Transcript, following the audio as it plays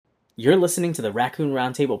You're listening to the Raccoon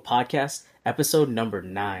Roundtable podcast, episode number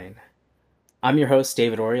 9. I'm your host,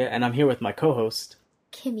 David Oria, and I'm here with my co-host,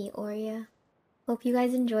 Kimmy Oria. Hope you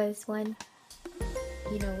guys enjoy this one.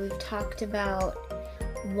 We've talked about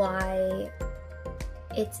why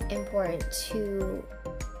it's important to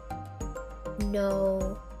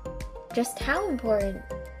know just how important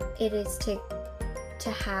it is to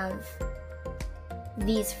have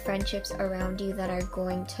these friendships around you that are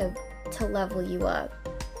going to level you up,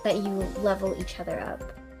 that you level each other up.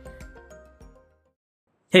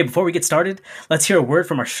 Hey, before we get started, let's hear a word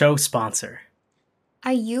from our show sponsor.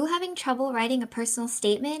 Are you having trouble writing a personal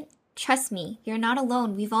statement? Trust me, you're not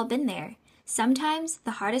alone. We've all been there. Sometimes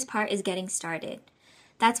the hardest part is getting started.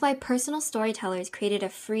 That's why Personal Storytellers created a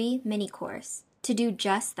free mini course to do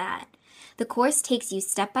just that. The course takes you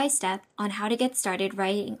step by step on how to get started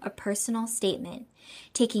writing a personal statement,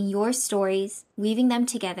 taking your stories, weaving them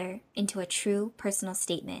together into a true personal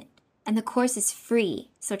statement. And the course is free,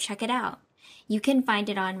 so check it out. You can find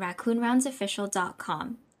it on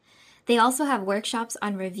raccoonroundsofficial.com. They also have workshops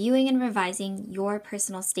on reviewing and revising your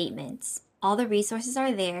personal statements. All the resources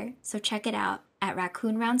are there, so check it out at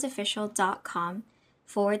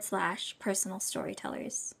raccoonroundsofficial.com/personal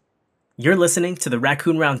storytellers. You're listening to the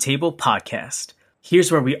Raccoon Roundtable podcast.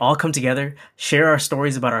 Here's where we all come together, share our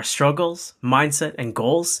stories about our struggles, mindset, and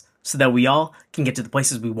goals so that we all can get to the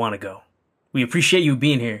places we want to go. We appreciate you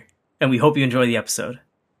being here, and we hope you enjoy the episode.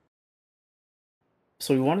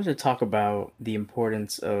 So we wanted to talk about the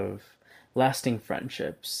importance of lasting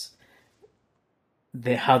friendships,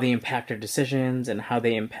 how they impact our decisions and how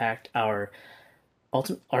they impact our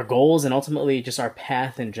goals and ultimately just our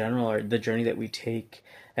path in general, or the journey that we take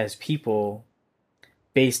as people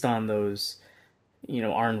based on those,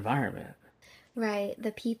 our environment. Right.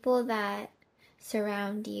 The people that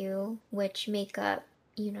surround you, which make up,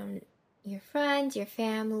 your friends, your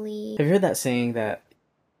family. Have you heard that saying that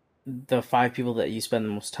the 5 people that you spend the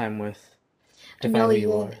most time with define who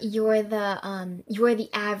you are? You're the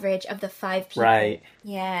average of the 5 people. Right.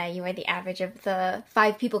 Yeah, you are the average of the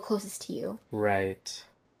 5 people closest to you. Right.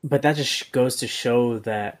 But that just goes to show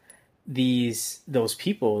that those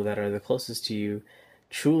people that are the closest to you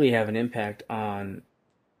truly have an impact on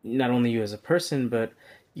not only you as a person, but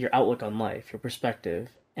your outlook on life, your perspective,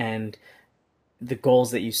 and the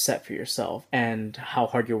goals that you set for yourself and how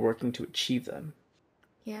hard you're working to achieve them.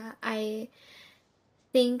 Yeah, I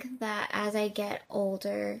think that as I get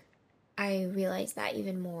older, I realize that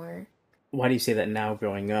even more. Why do you say that now,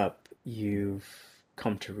 growing up, you've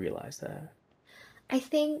come to realize that? I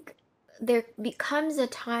think there becomes a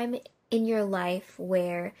time in your life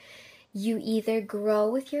where you either grow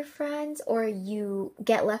with your friends or you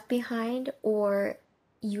get left behind or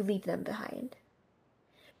you leave them behind.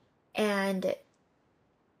 And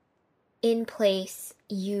in place,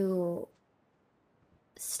 you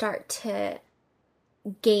start to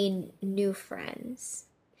gain new friends.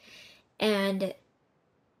 And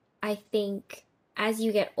I think as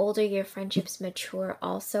you get older, your friendships mature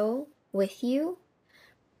also with you.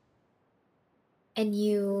 And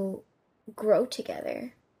you grow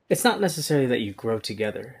together. It's not necessarily that you grow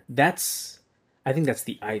together. I think that's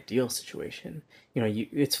the ideal situation.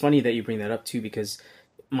 It's funny that you bring that up too, because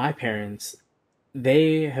my parents,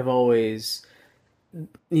 they have always,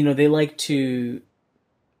 they like to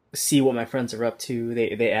see what my friends are up to.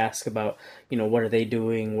 They ask about, what are they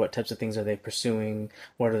doing? What types of things are they pursuing?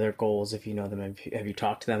 What are their goals? If you know them, have you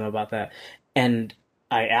talked to them about that? And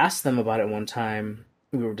I asked them about it one time.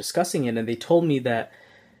 We were discussing it, and they told me that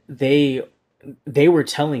they were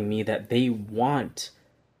telling me that they want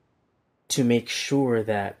to make sure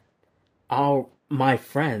that my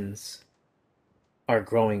friends are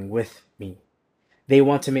growing with me. They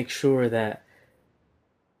want to make sure that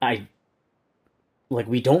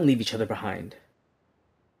we don't leave each other behind.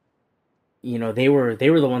 They were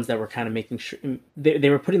the ones that were kind of making sure, they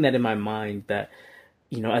were putting that in my mind that,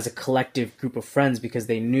 as a collective group of friends, because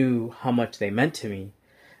they knew how much they meant to me,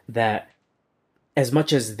 that as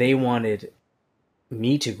much as they wanted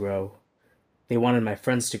me to grow, they wanted my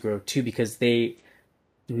friends to grow too, because they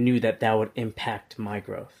knew that would impact my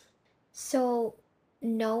growth. So,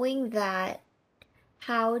 knowing that,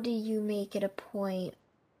 how do you make it a point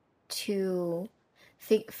to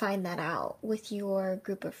find that out with your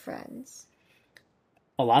group of friends?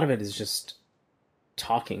 A lot of it is just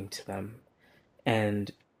talking to them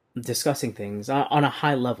and discussing things on a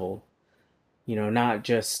high level. Not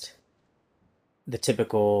just the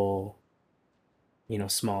typical,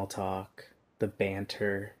 small talk, the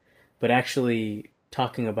banter, but actually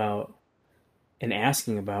talking about and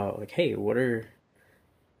asking about, like, hey, what are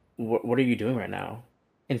you doing right now?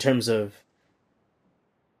 In terms of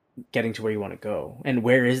getting to where you want to go. And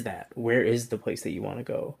where is that? Where is the place that you want to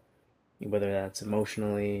go? Whether that's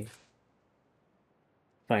emotionally,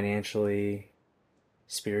 financially,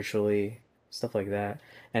 spiritually, stuff like that.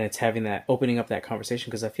 And it's having that, opening up that conversation,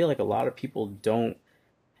 because I feel like a lot of people don't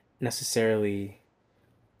necessarily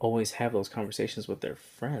always have those conversations with their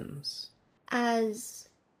friends. As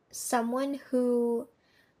someone who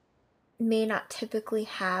may not typically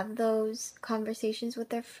have those conversations with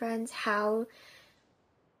their friends, how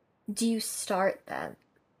do you start them?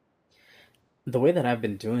 The way that I've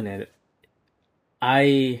been doing it,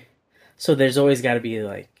 I so there's always got to be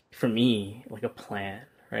like for me like a plan,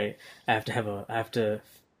 right? I have to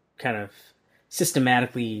kind of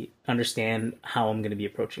systematically understand how I'm going to be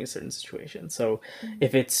approaching a certain situation. So Mm-hmm.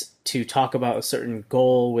 if it's to talk about a certain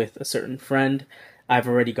goal with a certain friend, I've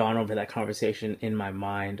already gone over that conversation in my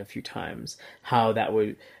mind a few times. How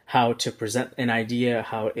to present an idea,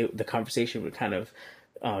 the conversation would kind of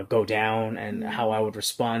go down, and how I would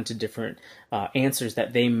respond to different answers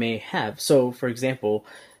that they may have. So, for example,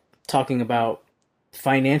 talking about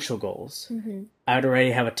financial goals, Mm-hmm. I would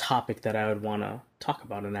already have a topic that I would want to talk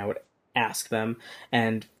about, and I would ask them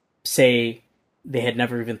and say they had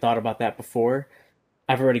never even thought about that before.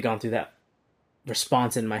 I've already gone through that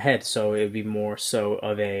response in my head, so it would be more so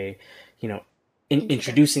of a, you know,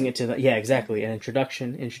 introducing Introduction. it to the yeah Yeah. exactly an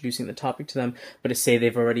introduction, introducing the topic to them, but to say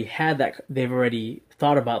they've already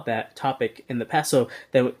thought about that topic in the past, so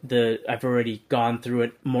that the I've already gone through a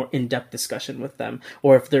more in-depth discussion with them,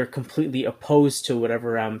 or if they're completely opposed to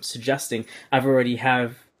whatever I'm suggesting, I've already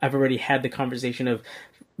had the conversation of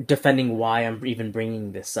defending why I'm even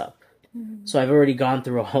bringing this up. Mm-hmm. So I've already gone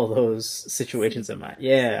through all those situations in my Scenarios.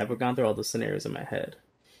 yeah, Yeah. I've gone through all those scenarios in my head.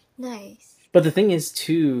 Nice. But the thing is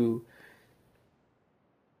too,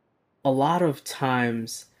 a lot of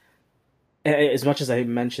times, as much as I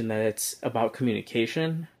mentioned that it's about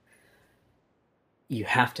communication, you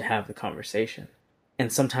have to have the conversation.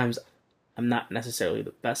 And sometimes I'm not necessarily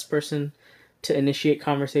the best person to initiate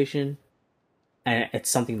conversation, and it's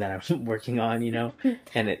something that I'm working on,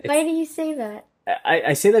 And Why do you say that?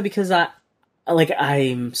 I say that because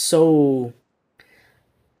I'm so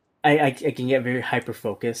I can get very hyper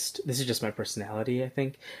focused. This is just my personality, I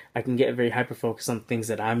think. I can get very hyper focused on things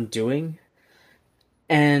that I'm doing.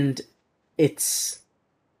 And it's,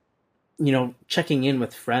 checking in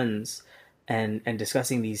with friends and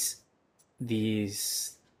discussing these,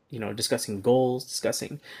 discussing goals,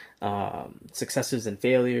 discussing successes and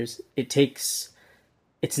failures.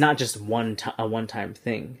 It's not just a one time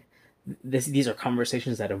thing. These are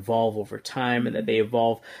conversations that evolve over time, and that they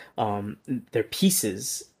evolve. They're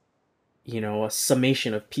pieces, a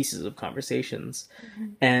summation of pieces of conversations. Mm-hmm.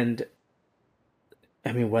 And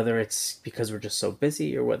I mean, whether it's because we're just so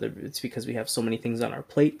busy, or whether it's because we have so many things on our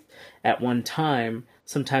plate at one time,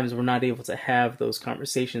 sometimes we're not able to have those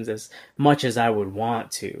conversations as much as I would want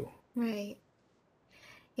to. Right.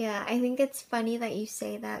 Yeah, I think it's funny that you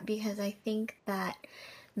say that because I think that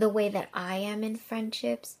the way that I am in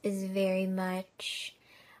friendships is very much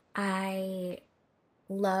I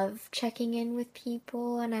love checking in with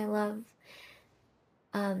people and I love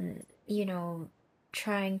you know,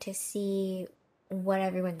 trying to see what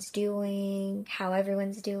everyone's doing, how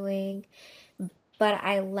everyone's doing, but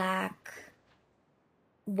I lack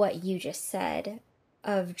what you just said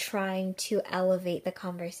of trying to elevate the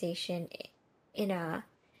conversation in a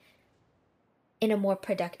more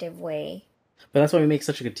productive way. But that's why we make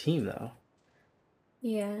such a good team, though.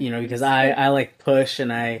 Yeah, Because that's I good. I like push,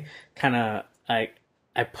 and kind of I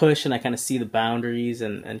push, and I kind of see the boundaries,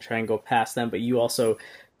 and try and go past them. But you also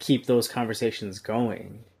keep those conversations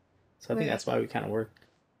going. So I think Right. that's why we kind of work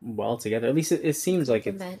well together. At least it seems like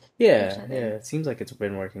it's Compliment each yeah, other. yeah. It seems like it's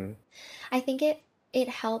been working. I think it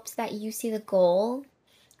helps that you see the goal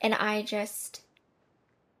and I just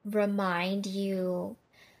remind you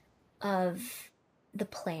of the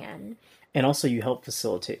plan. And also you help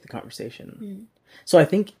facilitate the conversation. Mm. So I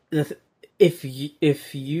think if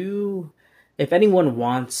anyone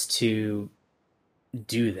wants to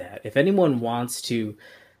do that, if anyone wants to,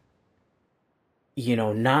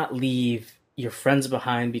 not leave your friends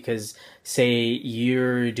behind because, say,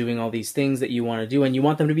 you're doing all these things that you want to do, and you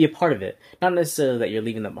want them to be a part of it, not necessarily that you're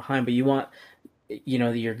leaving them behind, but you want,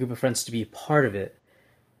 your group of friends to be a part of it.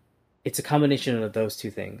 It's a combination of those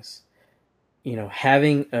two things.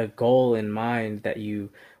 Having a goal in mind that you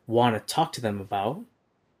want to talk to them about,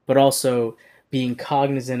 but also being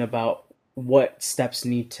cognizant about what steps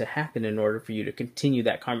need to happen in order for you to continue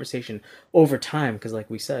that conversation over time. Because, like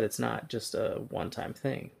we said, it's not just a one time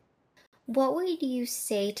thing. What would you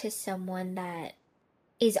say to someone that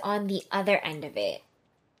is on the other end of it?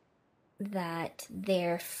 that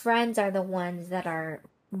their friends are the ones that are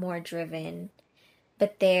more driven,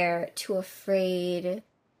 but they're too afraid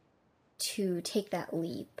to take that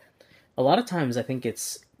leap. A lot of times I think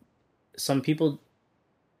it's some people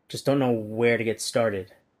just don't know where to get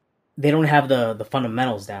started. They don't have the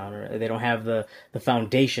fundamentals down, or they don't have the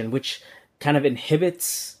foundation, which kind of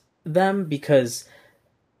inhibits them because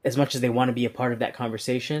as much as they want to be a part of that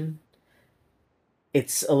conversation,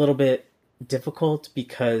 it's a little bit difficult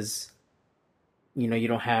because you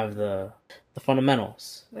don't have the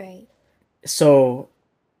fundamentals. Right. So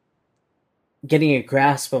getting a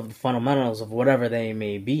grasp of the fundamentals of whatever they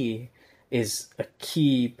may be is a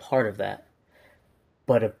key part of that.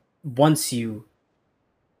 But once you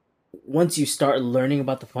start learning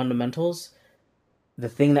about the fundamentals, the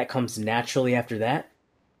thing that comes naturally after that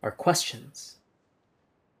are questions.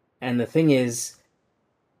 And the thing is,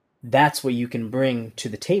 that's what you can bring to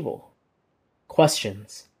the table.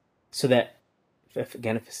 Questions. So that,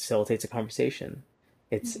 again, it facilitates a conversation.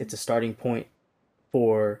 It's a starting point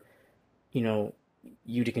for,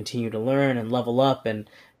 you to continue to learn and level up, and,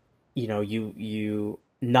 you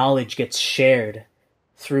knowledge gets shared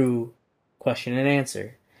through question and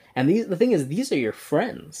answer. And the thing is, these are your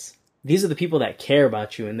friends. These are the people that care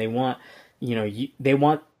about you, and they want, they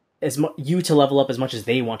want you to level up as much as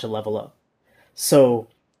they want to level up. So,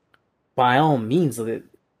 by all means,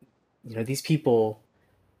 these people,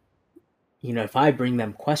 if I bring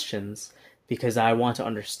them questions because I want to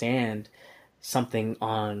understand something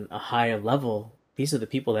on a higher level, these are the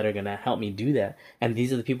people that are going to help me do that. And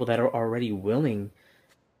these are the people that are already willing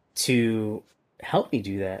to help me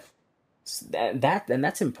do that. So and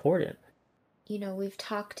that's important. We've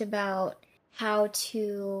talked about how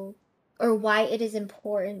to, or why it is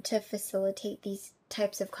important to facilitate these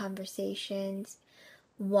types of conversations,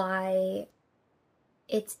 why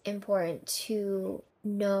it's important to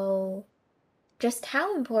know just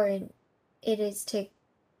how important it is to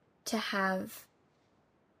have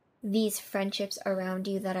these friendships around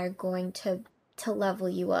you that are going to level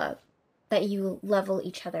you up, that you level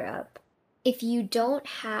each other up. If you don't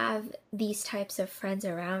have these types of friends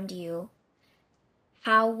around you,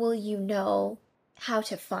 how will you know how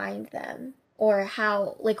to find them? Or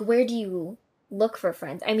where do you look for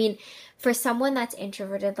friends? I mean, for someone that's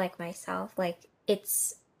introverted like myself,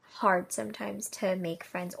 it's hard sometimes to make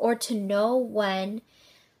friends or to know when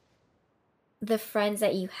the friends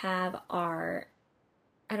that you have are,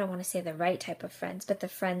 I don't want to say the right type of friends, but the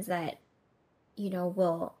friends that,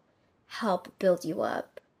 will help build you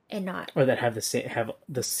up and not, or that have the same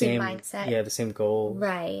mindset. Yeah, the same goal.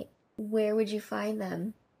 Right. Where would you find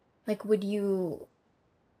them? Would you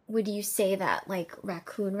say that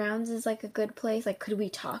Raccoon Rounds is a good place? Could we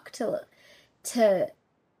talk to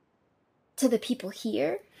the people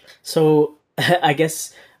here? So I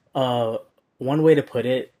guess one way to put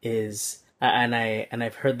it is, and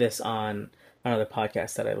I've heard this on another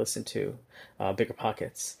podcast that I listen to, Bigger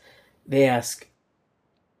Pockets. They ask,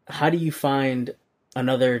 how do you find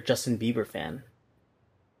another Justin Bieber fan?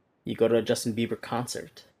 You go to a Justin Bieber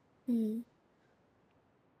concert. Mm.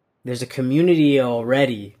 There's a community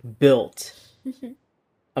already built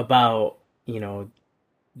about,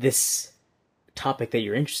 this topic that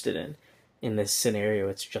you're interested in. In this scenario,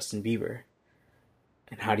 it's Justin Bieber.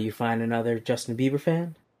 And how do you find another Justin Bieber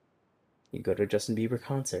fan? You go to a Justin Bieber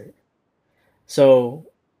concert. So,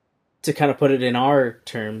 to kind of put it in our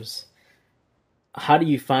terms, how do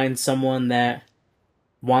you find someone that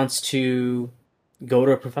wants to go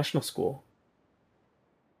to a professional school?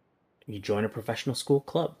 You join a professional school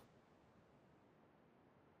club.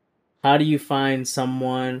 How do you find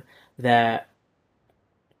someone that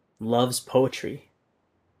loves poetry?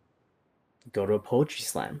 Go to a poetry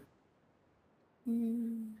slam.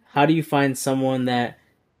 Mm. How do you find someone that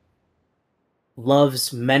loves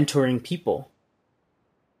mentoring people?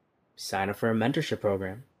 Sign up for a mentorship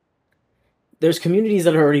program. There's communities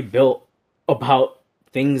that are already built about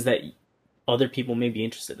things that other people may be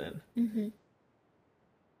interested in. Mm-hmm.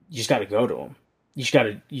 You just got to go to them. You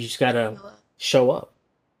just gotta show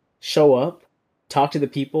up, talk to the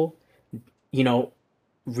people,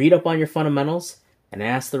 read up on your fundamentals and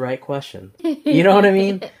ask the right question. You know what I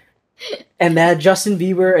mean? And that Justin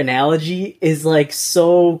Bieber analogy is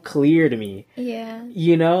so clear to me. Yeah.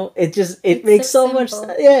 It makes so much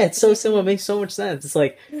sense. Yeah, it's so simple. It makes so much sense. It's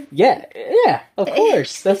yeah, of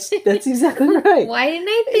course. That's exactly right. Why didn't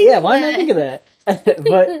I think of that? Why didn't I think of that?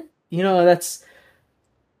 But,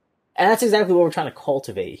 that's exactly what we're trying to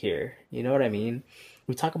cultivate here. You know what I mean?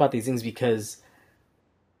 We talk about these things because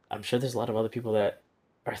I'm sure there's a lot of other people that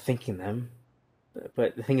are thinking them.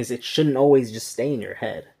 But the thing is, it shouldn't always just stay in your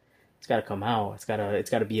head. it's got to come out. It's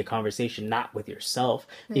got to be a conversation, not with yourself,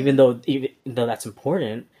 Right. even though that's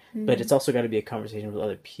important, but it's Mm-hmm. also got to be a conversation with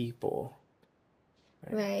other people,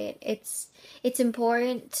 right? Right. It's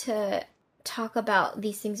important to talk about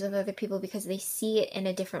these things with other people because they see it in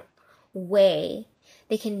a different way.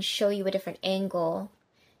 They can show you a different angle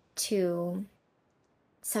to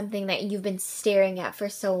something that you've been staring at for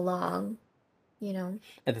so long, you know?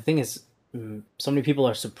 And the thing is, so many people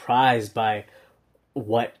are surprised by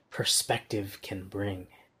what perspective can bring,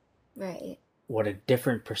 Right. what a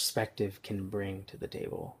different perspective can bring to the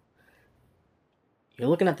table. You're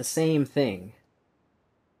looking at the same thing.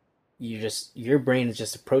 Your brain is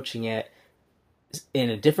just approaching it in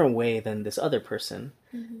a different way than this other person,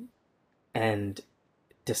 Mm-hmm. and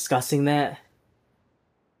discussing that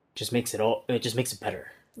just makes it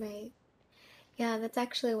better. Right. Yeah, that's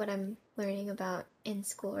actually what I'm learning about in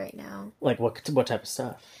school right now. Like what type of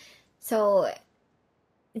stuff? So,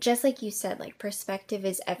 just like you said, like perspective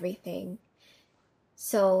is everything.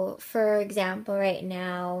 So, for example, right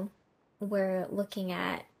now we're looking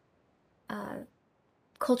at uh,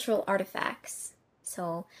 cultural artifacts.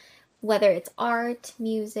 So, whether it's art,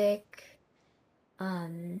 music,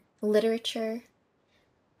 literature,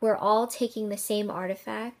 we're all taking the same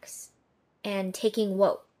artifacts and taking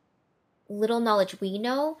what little knowledge we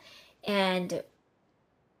know and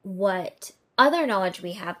what other knowledge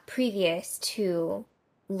we have previous to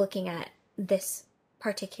looking at this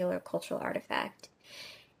particular cultural artifact.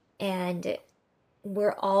 And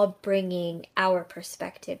we're all bringing our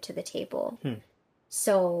perspective to the table. Hmm.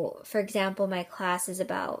 So, for example, my class is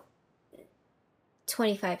about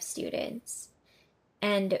 25 students,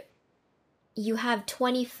 and you have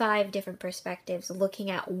 25 different perspectives looking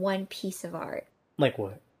at one piece of art. Like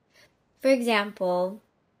what? For example,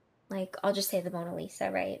 like I'll just say the Mona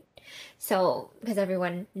Lisa, right? So, because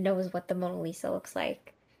everyone knows what the Mona Lisa looks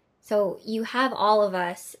like. So, you have all of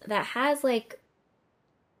us that has like,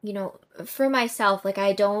 for myself, like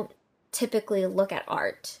I don't typically look at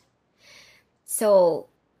art. So,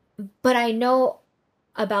 but I know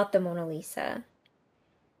about the Mona Lisa.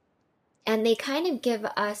 And they kind of give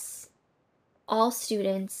us, all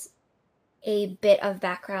students, a bit of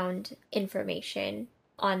background information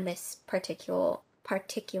on this particular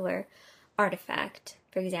artifact.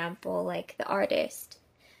 For example, like the artist,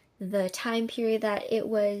 the time period that it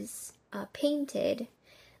was painted,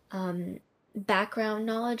 background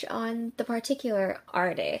knowledge on the particular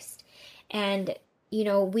artist. And,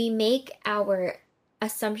 we make our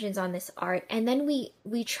assumptions on this art and then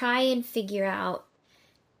we try and figure out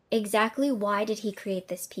exactly why did he create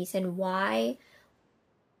this piece and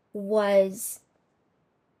was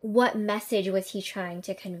what message was he trying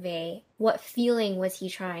to convey? What feeling was he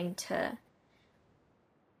trying to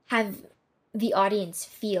have the audience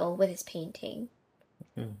feel with his painting?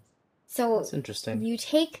 Hmm. So That's interesting. you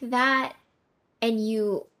take that and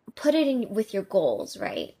you put it in with your goals,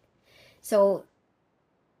 right? So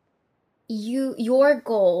your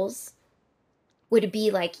goals would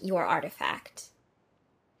be like your artifact.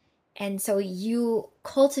 And so you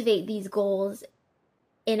cultivate these goals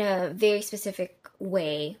in a very specific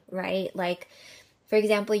way, right? Like, for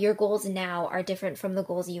example, your goals now are different from the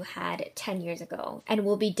goals you had 10 years ago and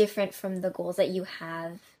will be different from the goals that you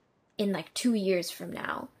have in like 2 years from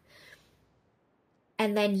now.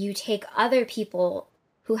 And then you take other people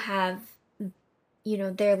who have,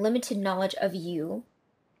 their limited knowledge of you.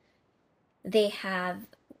 They have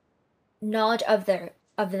knowledge of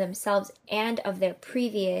themselves and of their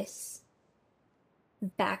previous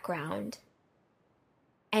background,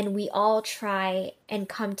 and we all try and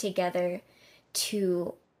come together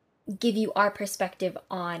to give you our perspective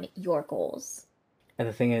on your goals. And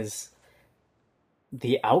the thing is,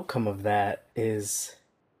 the outcome of that is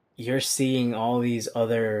you're seeing all these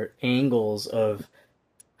other angles of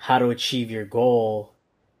how to achieve your goal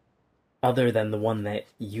other than the one that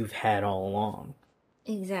you've had all along.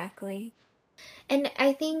 Exactly. And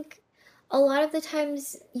I think a lot of the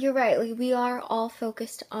times you're right, like we are all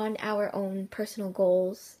focused on our own personal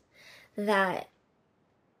goals that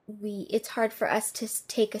it's hard for us to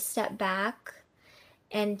take a step back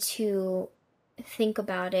and to think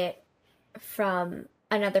about it from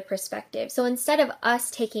another perspective. So instead of us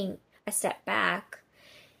taking a step back,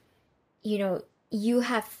 you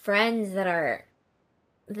have friends that are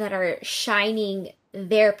shining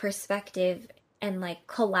their perspective and like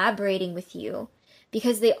collaborating with you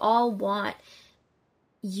because they all want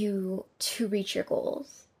you to reach your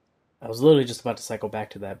goals. I was literally just about to cycle back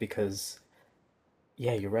to that because,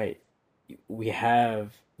 yeah, you're right.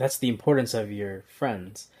 That's the importance of your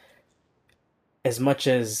friends. As much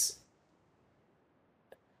as,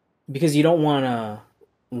 because you don't want to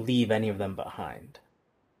leave any of them behind.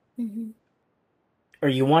 Hmm. Or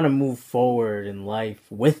you want to move forward in life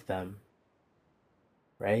with them,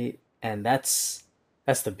 right? And that's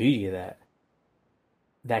the beauty of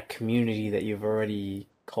that community that you've already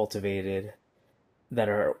cultivated, that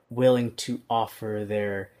are willing to offer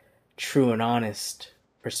their true and honest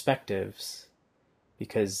perspectives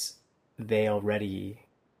because they already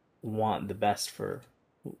want the best for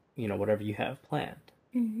whatever you have planned.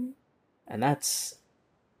 Hmm. And that's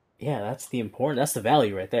the important, that's the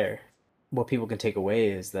value right there. What people can take away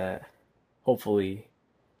is that hopefully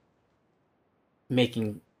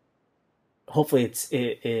making hopefully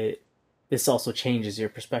it this also changes your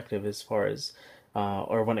perspective as far as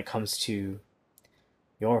or when it comes to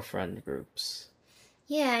your friend groups.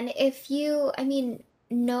 Yeah, and if you, I mean,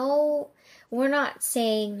 no, we're not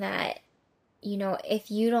saying that,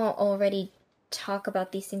 if you don't already talk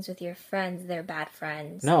about these things with your friends, they're bad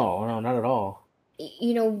friends. No, no, not at all.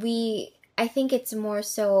 I think it's more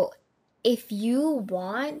so if you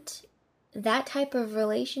want that type of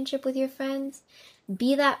relationship with your friends,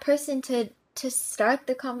 be that person to start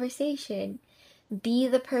the conversation. Be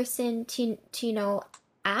the person to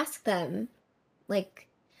ask them, like,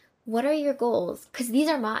 what are your goals? Because these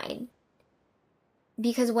are mine.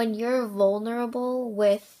 Because when you're vulnerable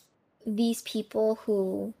with these people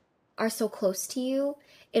who are so close to you,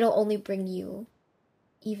 it'll only bring you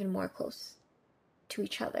even more close to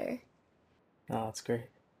each other. Oh, that's great.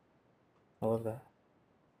 I love that.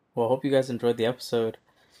 Well, I hope you guys enjoyed the episode.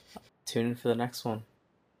 Tune in for the next one.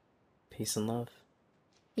 Peace and love.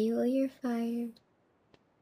 Feel your fire.